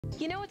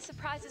You know what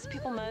surprises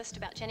people most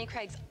about Jenny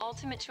Craig's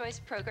Ultimate Choice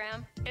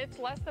program? It's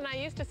less than I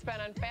used to spend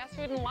on fast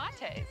food and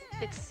lattes.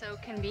 It's so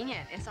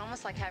convenient. It's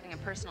almost like having a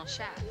personal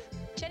chef.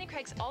 Jenny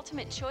Craig's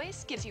Ultimate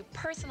Choice gives you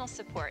personal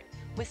support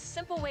with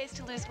simple ways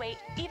to lose weight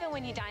even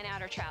when you dine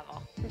out or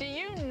travel. Do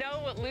you know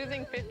what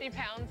losing 50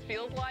 pounds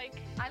feels like?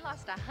 I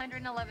lost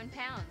 111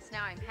 pounds.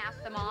 Now I'm half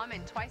the mom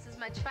and twice as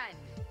much fun.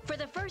 For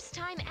the first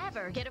time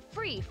ever, get a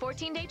free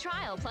 14-day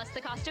trial plus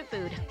the cost of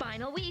food.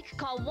 Final week,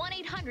 call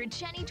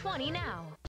 1-800-JENNY20 now.